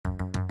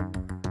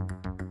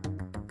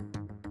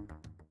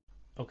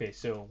Okay,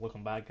 so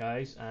welcome back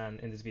guys, and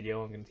in this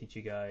video I'm going to teach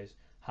you guys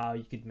how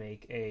you could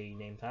make a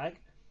name tag.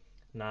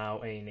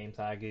 Now a name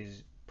tag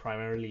is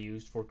primarily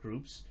used for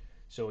groups,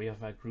 so you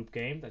have a group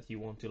game that you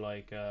want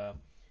to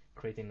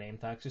create a name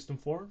tag system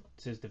for.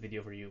 This is the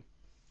video for you.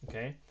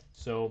 Okay,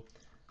 so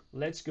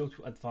let's go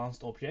to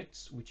advanced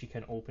objects, which you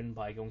can open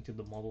by going to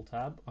the model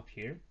tab up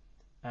here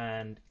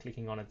and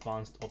clicking on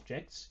advanced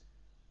objects.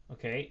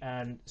 Okay,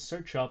 and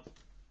search up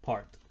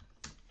part.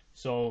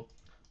 So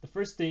the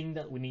first thing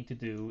that we need to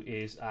do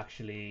is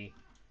actually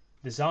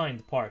design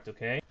the part,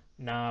 okay?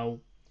 Now,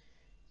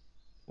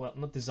 well,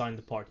 not design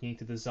the part, you need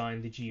to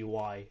design the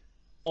GUI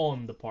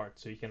on the part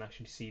so you can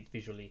actually see it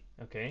visually,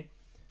 okay?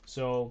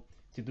 So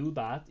to do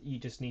that, you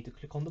just need to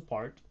click on the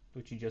part,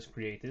 which you just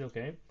created,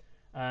 okay?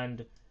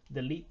 And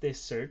delete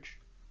this search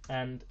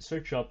and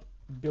search up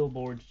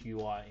billboard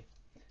GUI.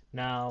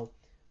 Now,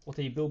 what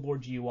a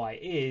billboard GUI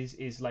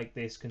is like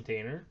this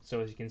container.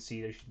 So as you can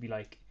see, there should be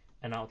like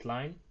an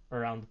outline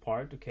around the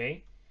part,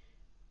 okay,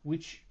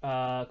 which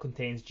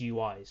contains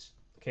GUIs.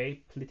 Okay,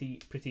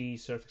 pretty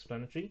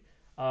self-explanatory.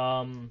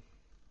 So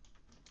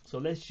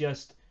let's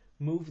just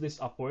move this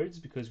upwards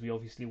because we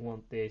obviously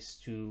want this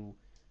to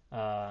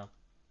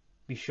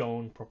be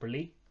shown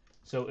properly.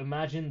 So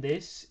imagine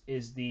this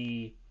is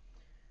the.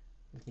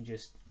 Let me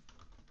just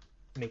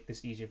make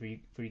this easier for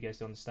you guys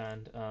to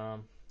understand.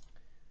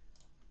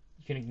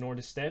 You can ignore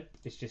this step.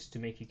 It's just to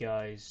make you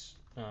guys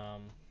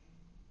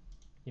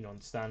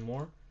understand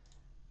more.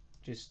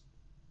 Just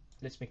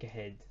let's make a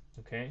head,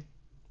 okay?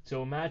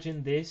 So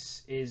imagine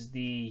this is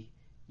the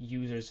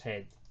user's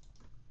head,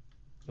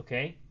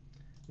 okay?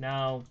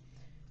 Now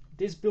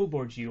this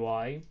billboard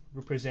UI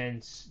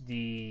represents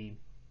the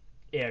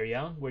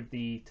area where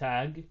the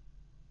tag,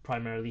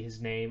 primarily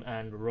his name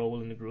and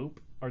role in the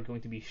group, are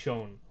going to be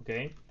shown,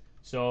 okay?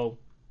 So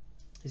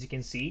as you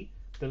can see,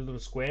 the little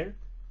square,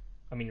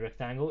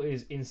 rectangle,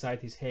 is inside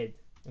his head,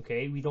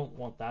 okay? We don't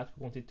want that.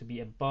 We want it to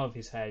be above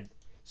his head.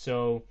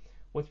 So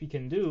what we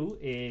can do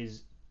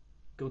is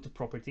go to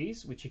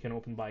properties, which you can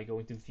open by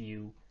going to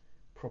view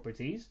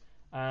properties,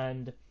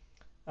 and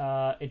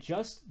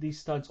adjust the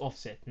studs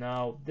offset.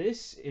 Now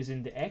this is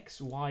in the X,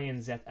 Y,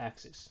 and Z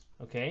axis,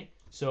 okay?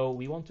 So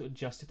we want to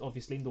adjust it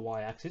obviously in the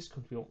Y axis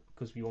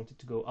because we want it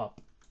to go up,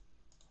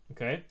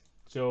 okay?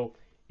 So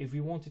if we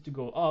want it to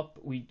go up,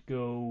 we'd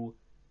go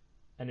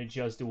and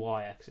adjust the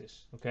Y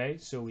axis, okay?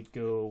 So we'd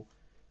go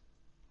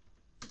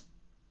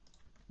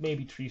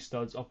maybe 3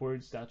 studs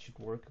upwards. That should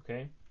work,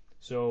 okay?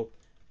 So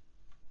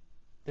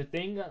the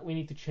thing that we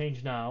need to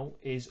change now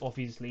is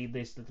obviously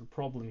this little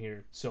problem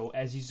here. So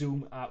as you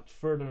zoom out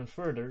further and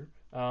further,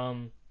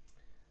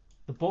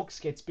 the box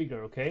gets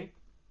bigger, okay?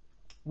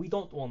 We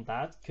don't want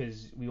that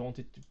because we want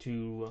it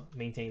to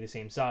maintain the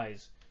same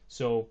size.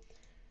 So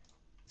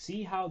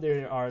see how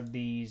there are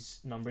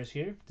these numbers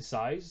here, the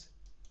size?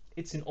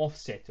 It's an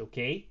offset,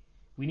 okay?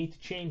 We need to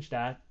change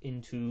that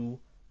into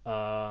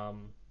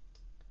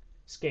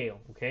scale,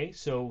 okay?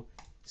 So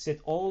set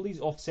all these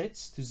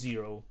offsets to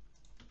 0,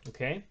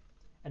 okay?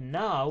 And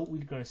now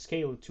we're going to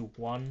scale it to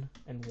 1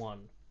 and 1,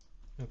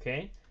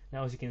 okay?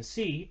 Now as you can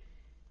see,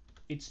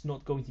 it's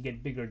not going to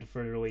get bigger the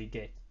further away you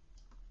get,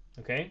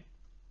 okay?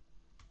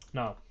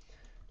 Now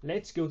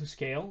let's go to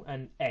scale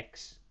and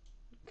X,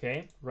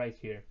 okay, right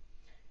here.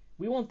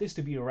 We want this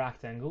to be a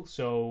rectangle,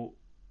 so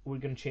we're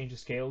going to change the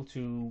scale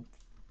to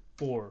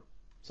 4,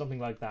 something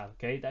like that,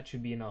 okay? That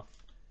should be enough.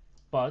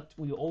 But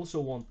we also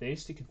want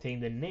this to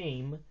contain the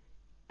name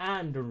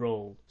and the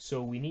role,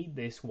 so we need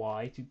this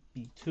Y to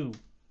be 2,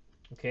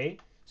 okay?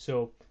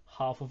 So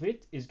half of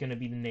it is going to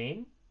be the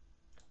name,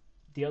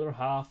 the other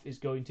half is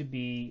going to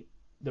be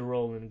the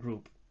role in the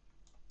group,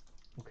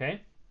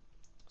 okay?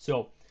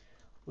 So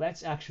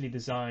let's actually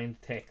design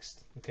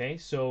text, okay?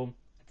 So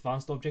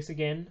advanced objects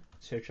again,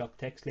 search up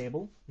text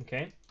label,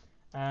 okay?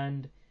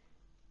 And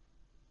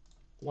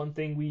one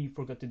thing we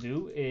forgot to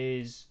do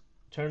is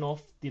turn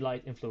off the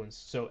light influence.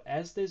 So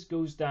as this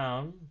goes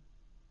down,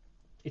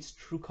 its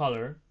true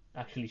color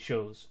actually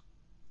shows,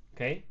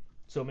 okay?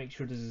 So make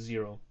sure this is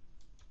 0.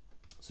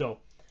 So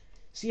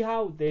see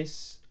how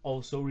this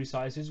also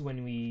resizes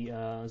when we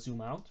zoom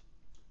out?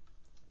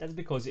 That's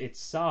because its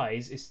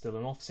size is still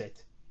an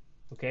offset,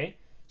 okay?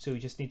 So you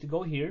just need to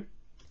go here,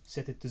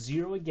 set it to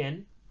 0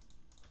 again,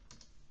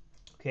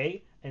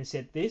 okay? And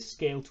set this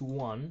scale to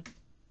 1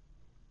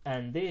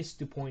 and this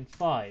to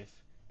 0.5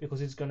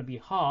 because it's going to be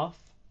half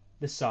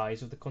the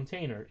size of the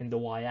container in the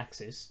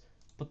y-axis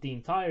but the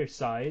entire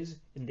size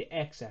in the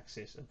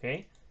x-axis,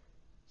 okay?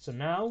 So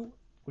now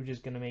we're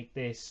just going to make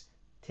this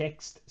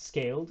text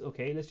scaled,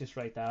 okay? Let's just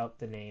write out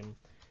the name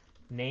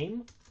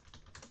and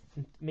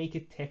make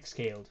it text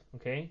scaled,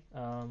 okay?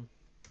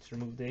 Let's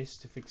remove this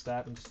to fix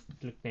that and just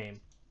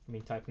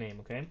type name,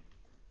 okay?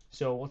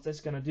 So what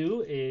that's going to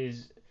do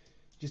is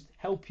just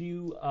help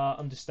you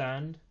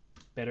understand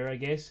better, I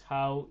guess,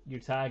 how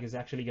your tag is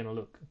actually going to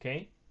look,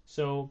 okay?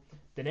 So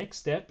the next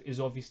step is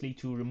obviously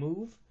to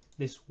remove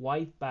this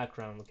white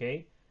background,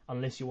 okay?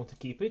 Unless you want to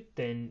keep it,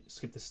 then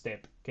skip the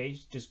step, okay?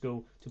 Just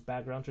go to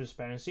background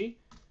transparency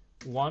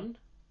 1,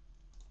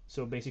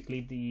 So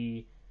basically,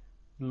 the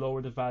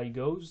lower the value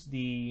goes,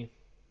 the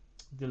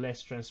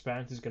less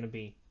transparent it's going to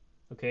be.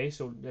 Okay,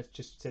 so let's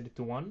just set it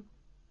to 1.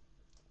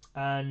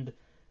 And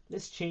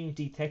let's change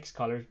the text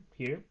color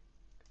here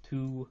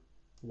to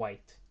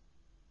white.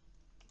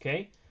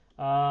 Okay,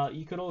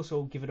 you could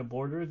also give it a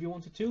border if you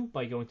wanted to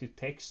by going to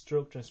text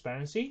stroke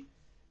transparency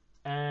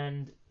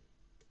and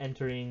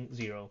entering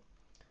 0.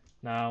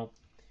 Now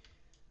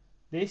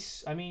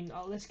this, I mean,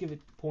 let's give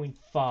it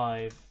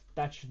 0.5.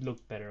 That should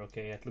look better.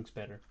 Okay, that looks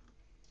better.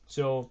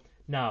 So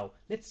now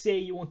let's say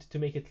you wanted to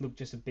make it look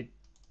just a bit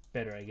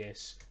better, I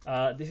guess.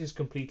 This is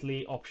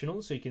completely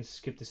optional, so you can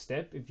skip the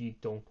step if you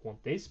don't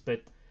want this,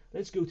 but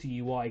let's go to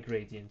UI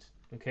gradient.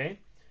 Okay,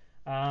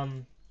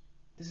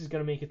 this is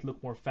gonna make it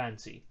look more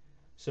fancy.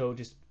 So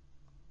just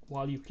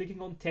while you're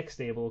clicking on text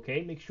label,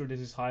 okay, make sure this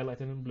is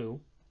highlighted in blue.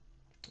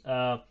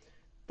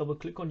 Double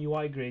click on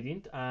UI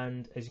gradient,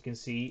 and as you can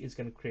see, it's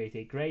going to create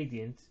a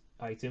gradient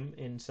item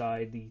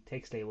inside the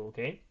text label.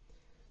 Okay,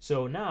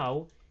 so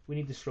now we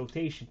need this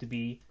rotation to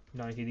be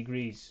 90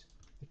 degrees.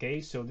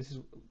 Okay, so this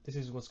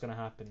is what's going to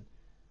happen.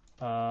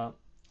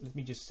 Let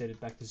me just set it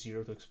back to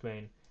 0 to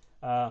explain.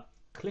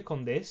 Click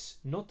on this,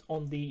 not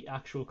on the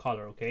actual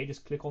color. Okay,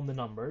 just click on the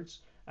numbers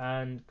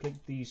and click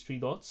these 3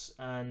 dots,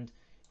 and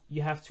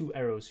you have 2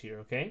 arrows here.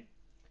 Okay,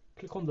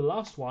 click on the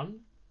last one,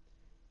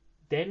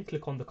 then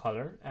click on the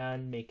color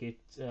and make it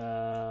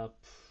I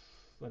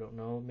don't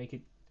know, make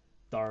it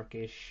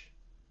darkish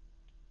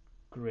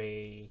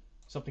gray,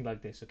 something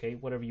like this. Okay,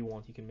 whatever you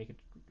want. You can make it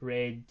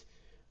red.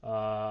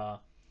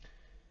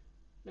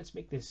 Let's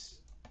make this,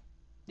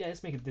 yeah,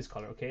 let's make it this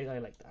color. Okay, I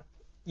like that.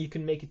 You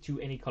can make it to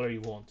any color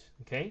you want.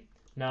 Okay,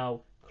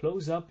 now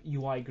close up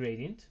UI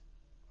gradient.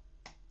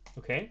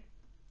 Okay,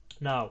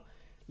 now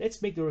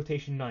let's make the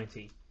rotation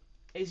 90.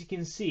 As you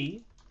can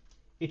see,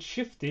 it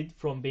shifted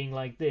from being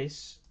like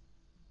this.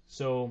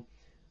 So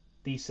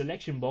the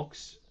selection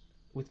box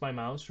with my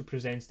mouse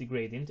represents the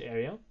gradient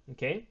area.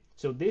 Okay,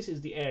 so this is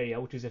the area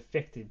which is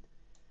affected,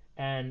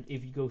 and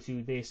if you go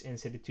to this and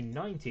set it to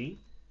 90,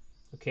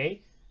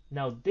 okay,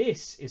 now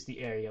this is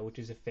the area which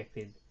is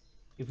affected.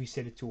 If we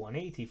set it to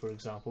 180, for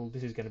example,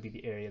 this is going to be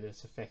the area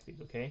that's affected.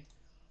 Okay,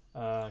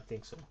 I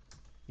think so.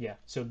 Yeah,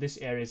 so this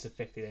area is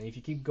affected, and if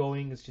you keep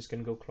going, it's just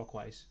going to go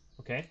clockwise.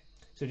 Okay,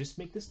 so just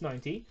make this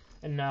 90,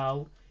 and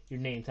now your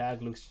name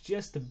tag looks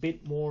just a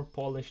bit more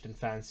polished and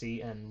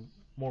fancy and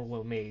more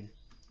well made.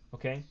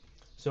 Okay,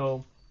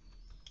 so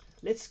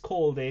let's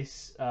call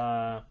this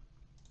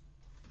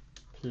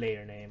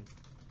player name.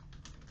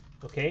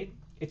 Okay,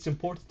 it's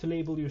important to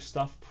label your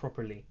stuff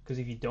properly, because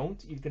if you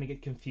don't, you're gonna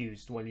get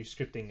confused while you're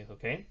scripting it.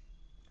 Okay,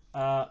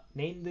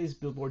 name this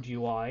billboard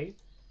UI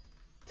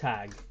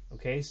tag.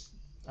 Okay,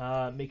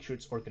 make sure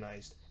it's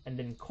organized, and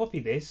then copy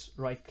this.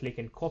 Right click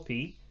and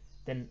copy,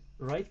 then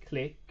right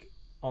click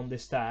on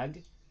this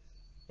tag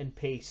and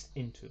paste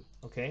into.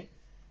 Okay,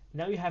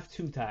 now you have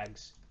 2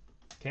 tags.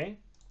 Okay,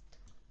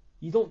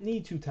 you don't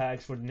need 2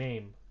 tags for the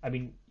name. I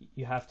mean,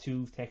 you have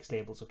 2 text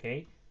labels.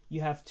 Okay, you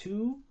have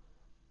 2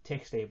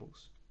 text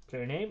labels,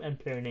 player name and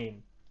player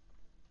name.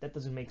 That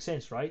doesn't make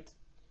sense, right?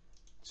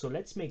 So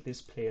let's make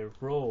this player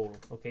role.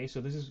 Okay,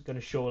 so this is going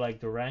to show like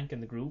the rank in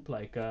the group,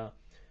 like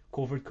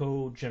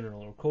CovertCode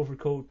general or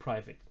CovertCode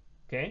private.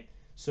 Okay,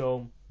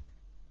 so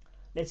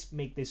let's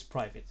make this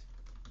private,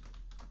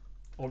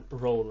 or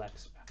role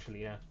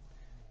actually, yeah,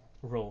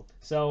 role.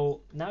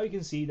 So now you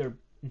can see they're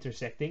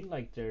intersecting,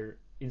 like they're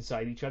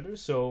inside each other.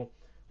 So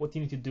what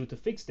you need to do to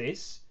fix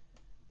this,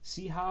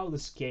 see how the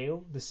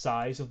scale, the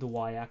size of the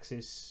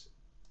y-axis,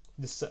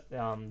 the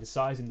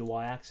size in the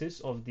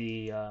y-axis of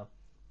the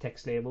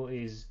text label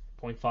is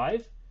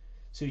 0.5.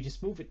 So you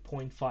just move it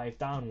 0.5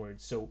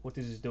 downwards. So what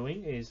this is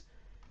doing is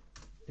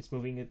it's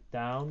moving it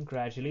down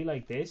gradually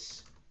like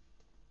this.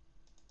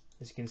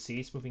 As you can see,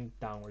 it's moving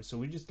downwards. So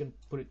we're just gonna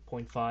put it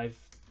 0.5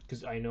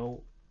 because I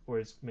know where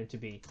it's meant to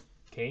be.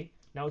 Okay,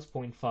 now it's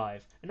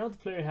 0.5, and now the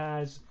player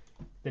has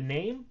the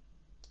name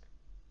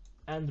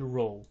and the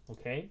role.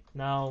 Okay,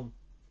 now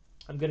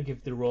I'm gonna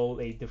give the role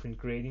a different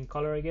gradient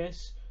color, I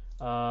guess.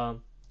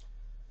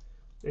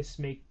 Let's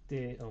make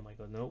the, oh my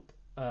god, nope,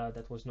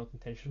 that was not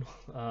intentional.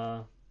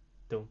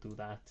 Don't do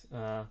that.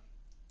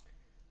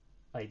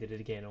 I did it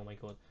again. Oh my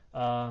god.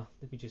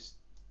 Let me just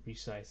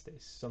resize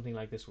this. Something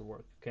like this will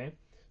work. Okay,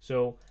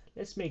 so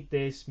let's make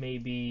this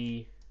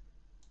maybe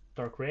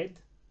dark red.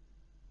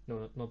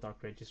 No, not dark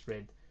red, just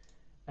red.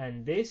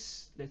 And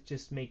this, let's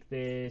just make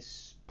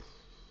this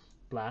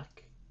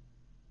black.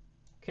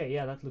 Okay,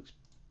 yeah, that looks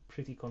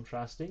pretty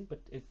contrasting, but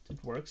it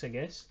works, I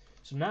guess.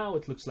 So now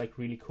it looks like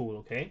really cool.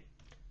 Okay,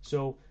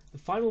 so the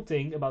final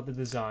thing about the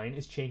design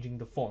is changing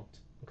the font.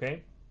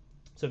 Okay,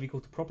 so if you go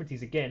to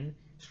properties again,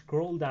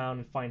 scroll down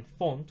and find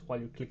font while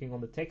you're clicking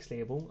on the text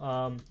label.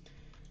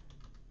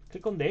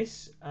 Click on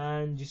this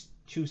and just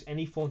choose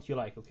any font you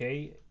like.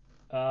 Okay,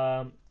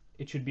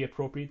 it should be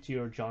appropriate to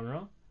your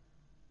genre.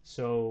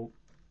 So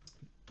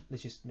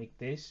let's just make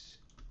this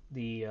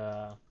the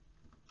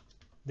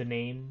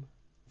name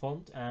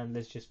font, and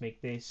let's just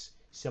make this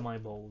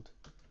semi-bold.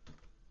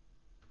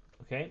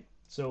 Okay,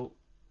 so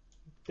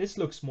This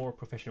looks more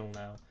professional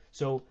now.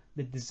 So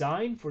the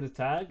design for the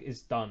tag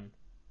is done.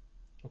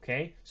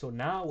 Okay, so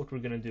now what we're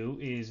gonna do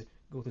is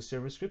go to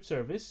server script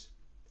service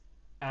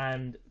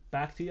and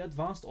back to the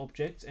advanced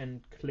objects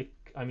and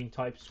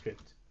type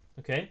script.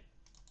 Okay,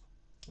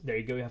 there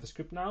you go, you have a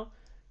script now.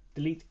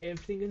 Delete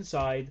everything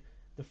inside.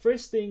 The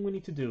first thing we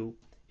need to do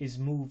is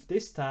move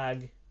this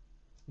tag,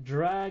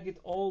 drag it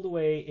all the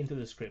way into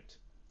the script.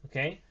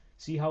 Okay,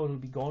 see how it'll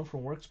be gone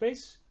from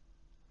workspace?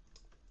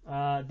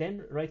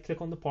 Then right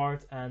click on the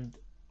part and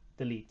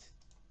delete.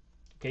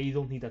 Okay, you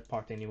don't need that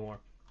part anymore.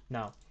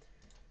 Now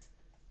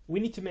we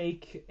need to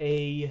make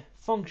a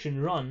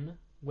function run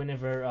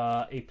whenever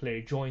a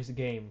player joins the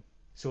game,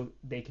 so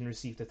they can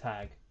receive the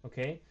tag.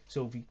 Okay,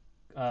 so if we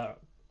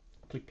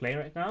click play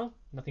right now,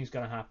 nothing's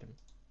gonna happen.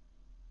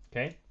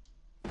 Okay,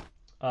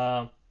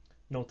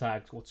 no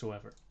tags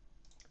whatsoever.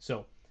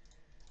 So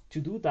to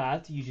do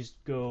that, you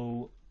just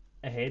go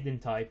ahead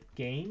and type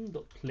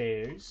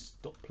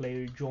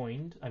game.players.player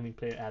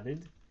player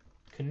added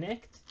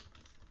connect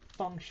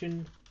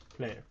function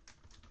player.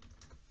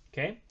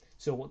 Okay,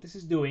 so what this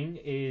is doing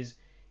is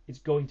it's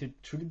going to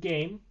through the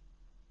game,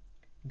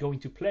 going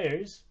to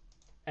players,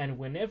 and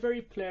whenever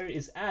a player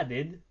is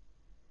added,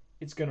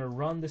 it's gonna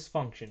run this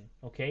function,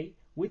 okay,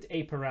 with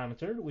a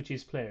parameter which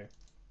is player.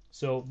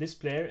 So this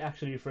player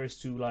actually refers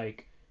to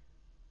like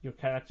your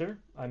character.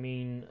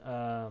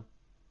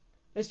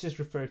 Let's just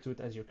refer to it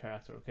as your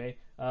character, okay?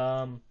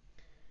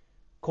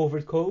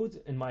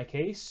 CovertCode, in my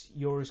case,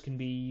 yours can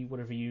be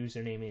whatever your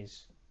username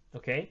is,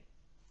 okay?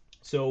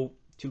 So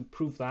to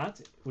prove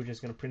that, we're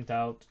just going to print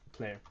out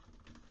player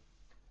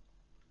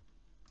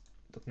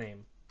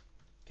name.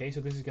 Okay,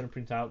 so this is going to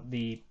print out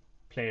the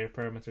player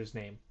parameter's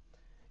name.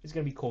 It's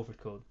going to be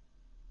CovertCode,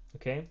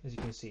 okay, as you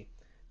can see.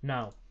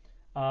 Now,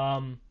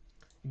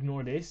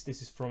 ignore this.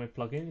 This is from a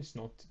plugin. It's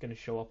not going to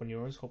show up on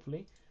yours,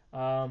 hopefully.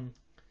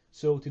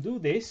 So to do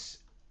this,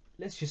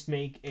 let's just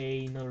make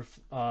another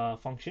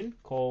function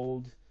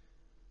called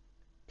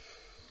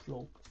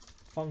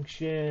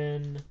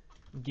function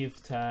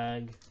give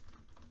tag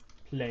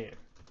player.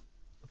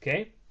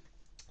 Okay,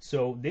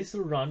 so this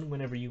will run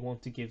whenever you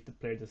want to give the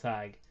player the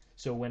tag.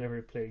 So whenever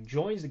a player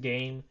joins the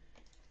game,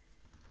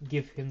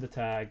 give him the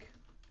tag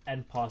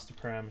and pass the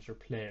parameter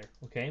player.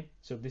 Okay,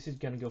 so this is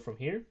gonna go from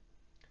here,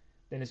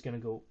 then it's gonna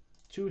go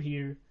to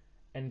here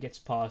and gets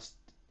passed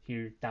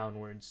here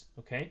downwards.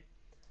 Okay,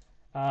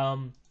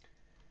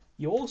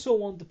 you also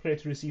want the player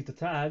to receive the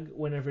tag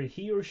whenever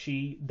he or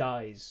she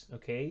dies.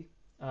 Okay,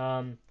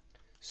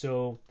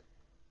 so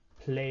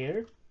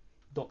player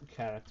dot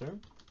character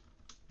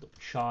dot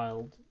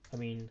child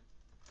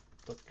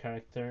dot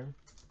character,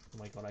 oh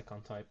my god, I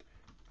can't type,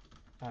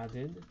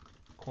 added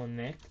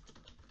connect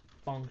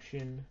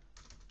function,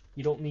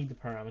 you don't need the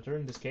parameter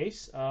in this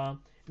case,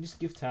 just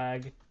give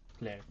tag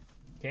player.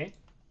 Okay,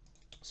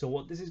 so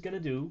what this is going to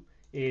do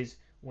is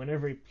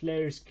whenever a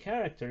player's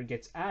character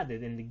gets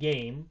added in the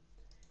game,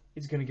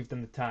 it's going to give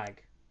them the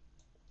tag.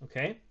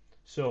 Okay,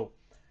 so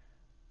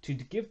to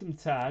give them the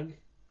tag,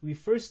 we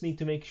first need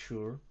to make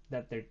sure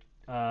that their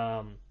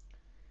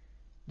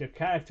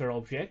character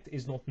object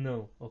is not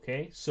null.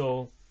 Okay,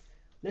 so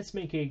let's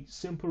make a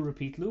simple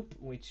repeat loop,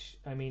 which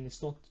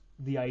it's not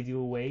the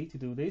ideal way to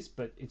do this,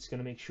 but it's going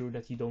to make sure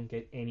that you don't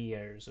get any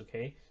errors.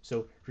 Okay,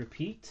 so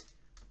repeat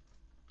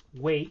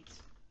wait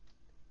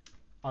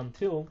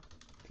until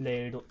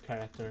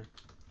player.character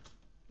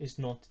is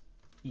not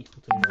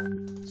equal to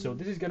null. So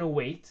this is going to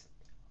wait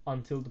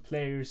until the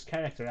player's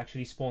character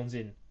actually spawns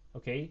in.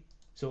 Okay,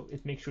 so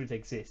it makes sure it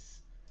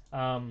exists.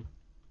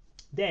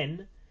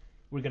 Then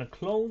we're going to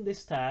clone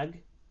this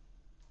tag.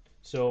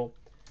 So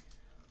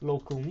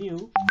local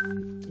new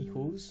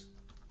equals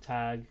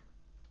tag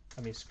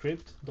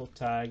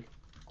script.tag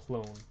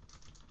clone.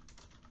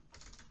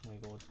 Oh my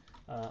god,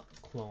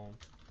 clone.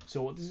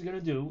 So what this is going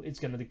to do, it's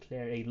going to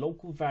declare a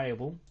local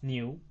variable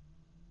new.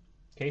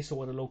 Okay, so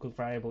what a local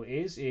variable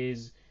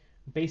is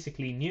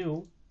basically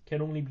new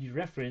can only be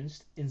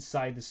referenced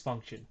inside this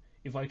function.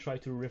 If I try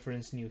to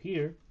reference new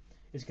here,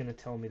 it's going to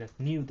tell me that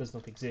new does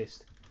not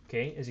exist.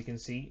 Okay, as you can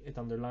see, it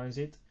underlines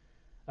it,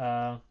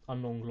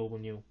 unknown global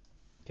new.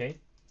 Okay,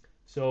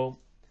 so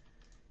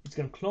it's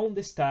going to clone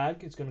this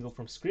tag. It's going to go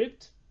from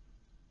script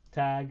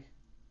tag,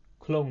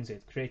 clones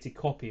it, creates a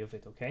copy of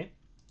it. Okay,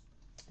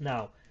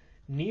 now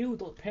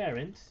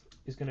new.parent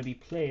is going to be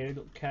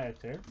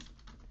player.character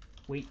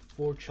wait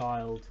for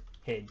child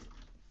head.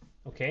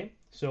 Okay,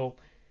 so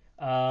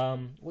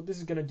what this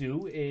is going to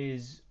do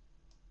is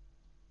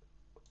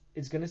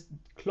it's going to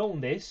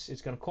clone this,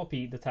 it's going to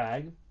copy the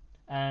tag,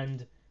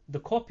 and the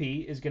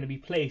copy is going to be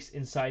placed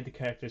inside the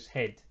character's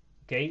head.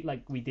 Okay,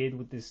 like we did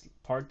with this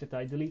part that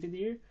I deleted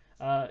here,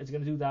 it's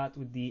going to do that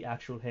with the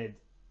actual head.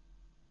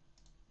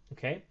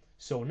 Okay,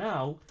 so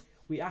now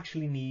we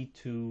actually need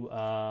to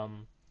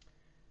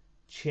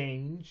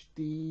change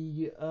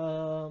the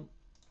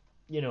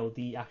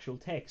the actual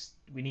text.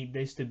 We need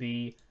this to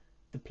be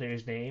the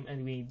player's name,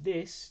 and we need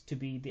this to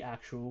be the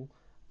actual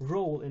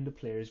role in the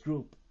player's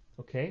group.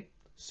 Okay,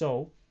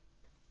 so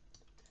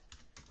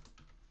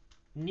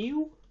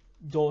new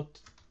dot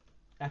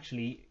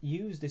actually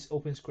use this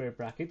open square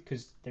bracket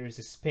because there is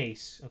a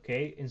space,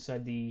 okay,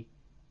 inside the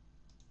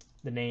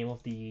name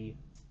of the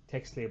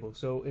text label.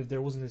 So if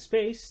there wasn't a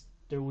space,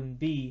 there wouldn't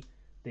be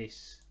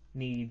this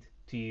need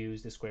to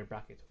use the square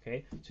bracket,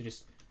 okay? So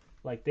just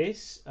like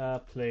this,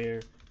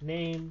 player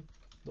name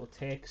dot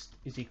text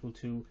is equal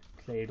to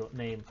player dot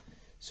name.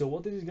 So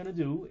what this is going to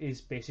do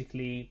is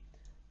basically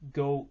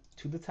go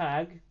to the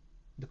tag,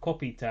 the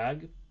copy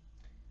tag,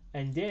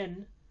 and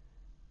then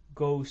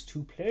goes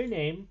to player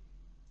name,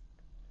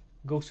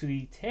 goes to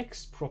the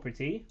text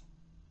property,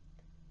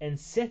 and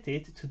set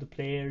it to the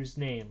player's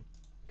name.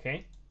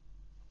 Okay.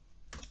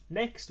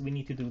 Next, we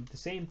need to do the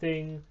same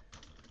thing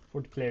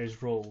for the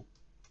player's role.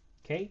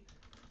 Okay.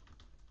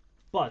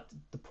 But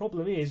the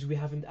problem is we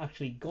haven't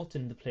actually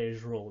gotten the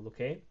player's role.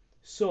 Okay.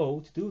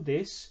 So to do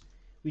this,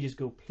 we just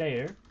go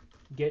player,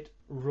 get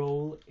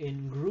role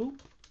in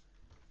group,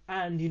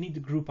 and you need the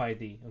group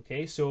ID.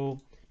 Okay. So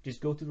just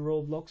go to the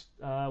Roblox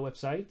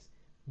website,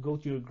 go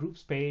to your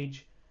groups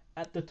page.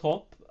 At the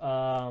top,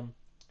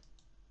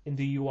 in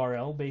the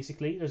URL,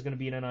 basically, there's going to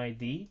be an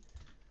ID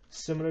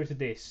similar to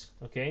this,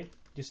 okay?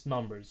 Just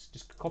numbers.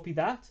 Just copy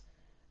that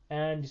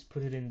and just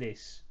put it in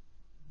this,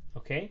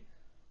 okay?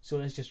 So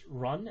let's just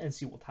run and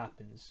see what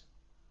happens.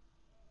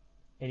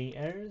 Any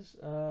errors?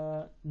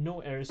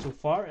 No errors so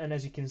far, and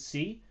as you can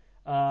see,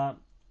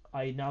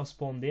 I now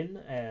spawned in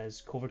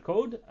as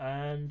CovertCode,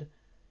 and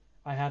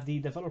I have the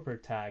developer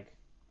tag,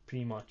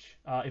 pretty much.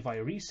 If I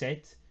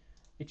reset,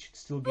 it should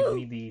still give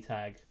me the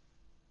tag.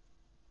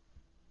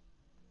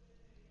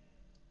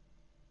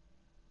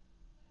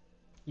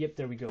 Yep,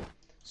 there we go.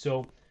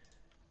 So,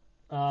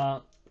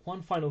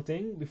 one final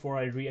thing before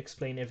I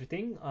re-explain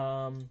everything.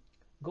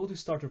 Go to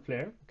starter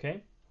player,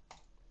 okay?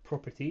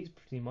 Properties,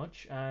 pretty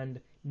much,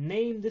 and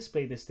name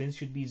display distance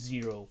should be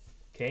 0,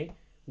 okay?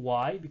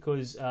 Why?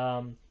 Because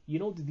you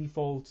know the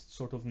default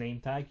sort of name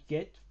tag you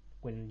get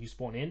when you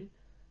spawn in?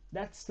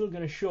 That's still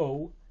gonna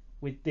show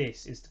with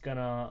this. It's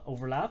gonna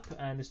overlap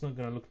and it's not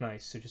gonna look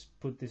nice. So just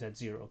put this at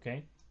 0,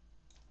 okay?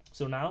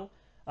 So now,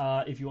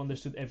 if you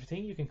understood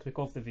everything, you can click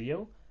off the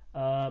video.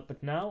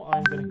 But now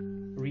I'm going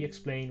to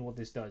re-explain what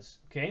this does,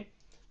 okay?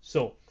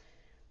 So,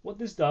 what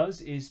this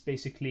does is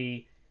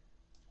basically,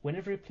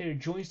 whenever a player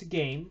joins the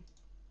game,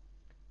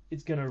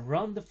 it's going to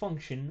run the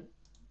function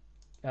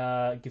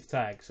give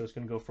tag. So it's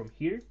going to go from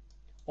here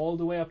all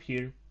the way up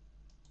here,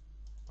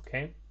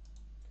 okay?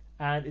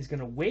 And it's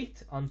going to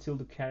wait until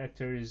the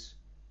player's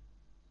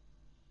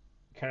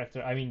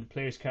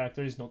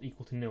character is not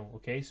equal to nil,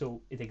 okay?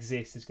 So it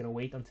exists. It's going to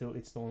wait until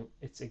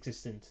it's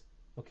existent,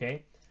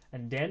 okay?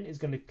 And then it's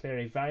going to declare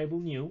a variable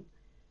new,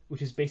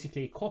 which is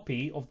basically a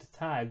copy of the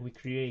tag we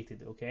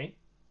created, okay?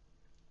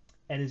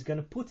 And it's going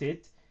to put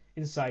it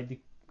inside the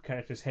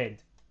character's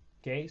head,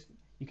 okay?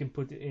 You can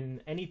put it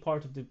in any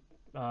part of the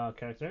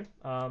character,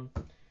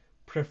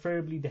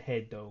 preferably the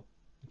head though,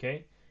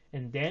 okay?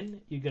 And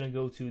then you're going to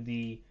go to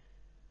the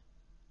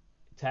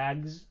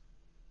tags,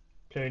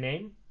 player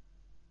name,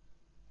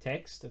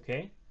 text,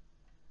 okay?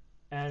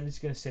 And it's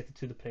going to set it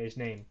to the player's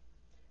name.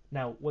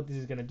 Now, what this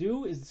is going to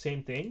do is the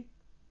same thing.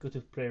 Go to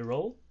player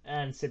role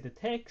and set the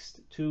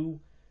text to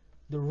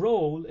the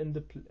role in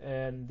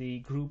the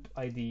group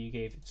ID you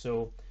gave it.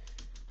 So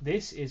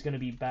this is going to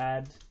be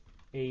Bad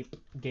Ape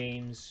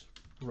Games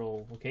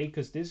role, okay?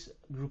 Because this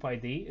group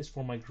ID is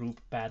for my group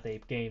Bad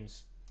Ape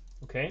Games,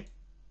 okay?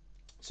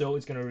 So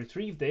it's going to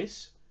retrieve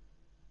this,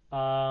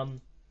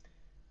 and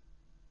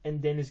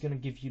then it's going to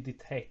give you the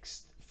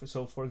text.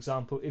 So for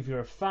example, if you're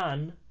a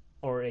fan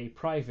or a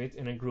private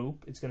in a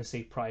group, it's going to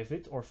say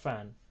private or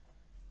fan,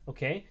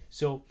 okay?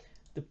 So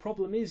the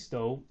problem is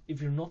though,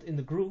 if you're not in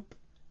the group,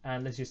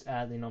 and let's just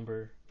add a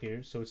number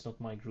here, so it's not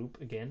my group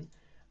again,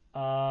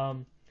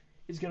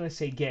 it's gonna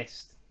say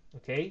guest,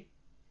 okay?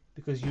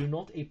 Because you're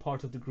not a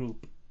part of the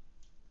group,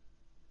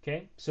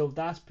 okay? So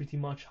that's pretty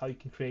much how you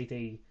can create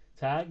a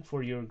tag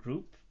for your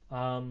group.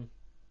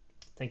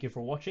 Thank you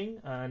for watching,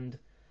 and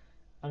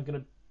I'm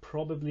gonna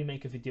probably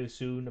make a video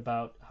soon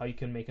about how you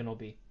can make an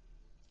obby,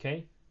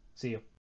 okay? See you.